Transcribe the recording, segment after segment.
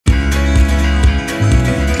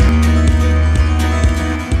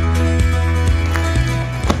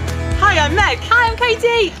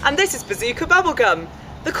Katie. And this is Bazooka Bubblegum.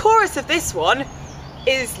 The chorus of this one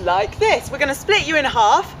is like this. We're going to split you in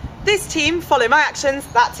half. This team follow my actions,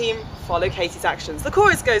 that team follow Katie's actions. The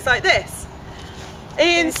chorus goes like this.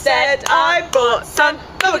 Instead I bought some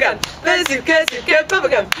bubblegum. Bazooka, zooka,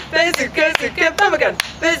 bubblegum. Bazooka, zooka,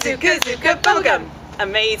 bubblegum. Bazooka, zooka, bubblegum.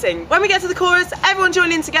 Amazing. When we get to the chorus, everyone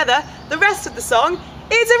join in together. The rest of the song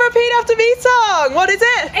is a repeat after me song. What is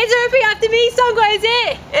it? It's a repeat after me song. What is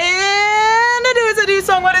it? And a do as I do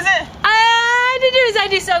song. What is it? And a do as I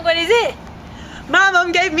do song. What is it? My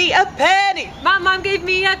mum gave me a penny. My mum gave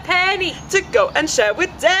me a penny To go and share with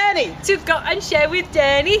Denny. to go and share with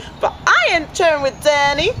Denny. But I ain't sharing with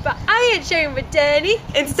Denny. But I ain't sharing with Denny.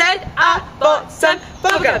 Instead, I bought some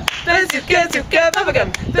bubblegum. Bazooka, zooka,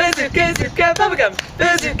 bubblegum. Bazooka, zooka, bubblegum.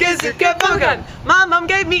 Bazooka, zooka, bubblegum. My mum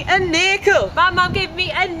gave me a nickel My mum gave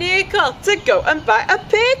me a nickel to go and buy a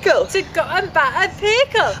pickle. to go and buy a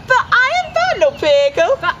pickle. But I ain't buy no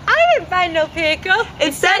pickle. But I ain't buy no pickle.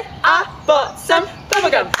 Instead, I bought some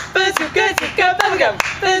bubblegum. Bazooka, zooka, bubblegum.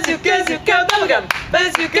 Bazooka, zooka, bubblegum.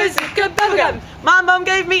 Bazooka, zooka, bubblegum. My mum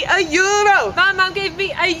gave me a euro My mum gave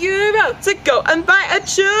me a euro to go and buy a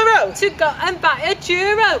churro. to go and buy a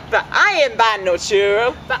churro. But I ain't buying no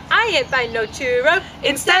churro. But I ain't buying no churro.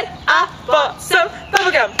 Instead, I bought some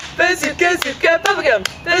bubblegum. Bazooka, zooka, bubblegum.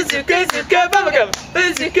 Bazooka, zooka, bubblegum.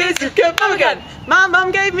 Bazooka, zooka, bubblegum. My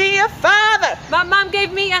mum gave me a father My mum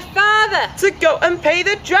gave me a father to go and pay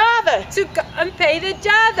the driver. to go and pay the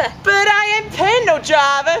driver. But I ain't paying no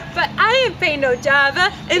driver. But I ain't paying no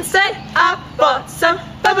driver. Instead, I bought some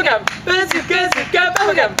bubblegum. Bazooka, zooka,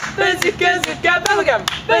 bubblegum. Bazooka, zooka, bubblegum.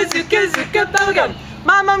 Bazooka, zooka, bubblegum.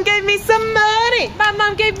 My mum gave me some money. My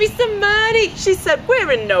mum gave me some money. She said,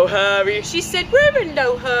 we're in no hurry. She said we're in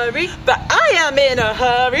no hurry. But I am in a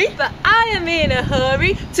hurry But I am in a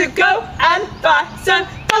hurry to go and buy some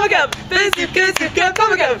bubblegum. Bazooka, zooka,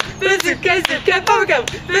 bubblegum. Bazooka, zooka, bubblegum.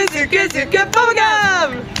 Bazooka, zooka,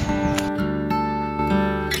 bubblegum.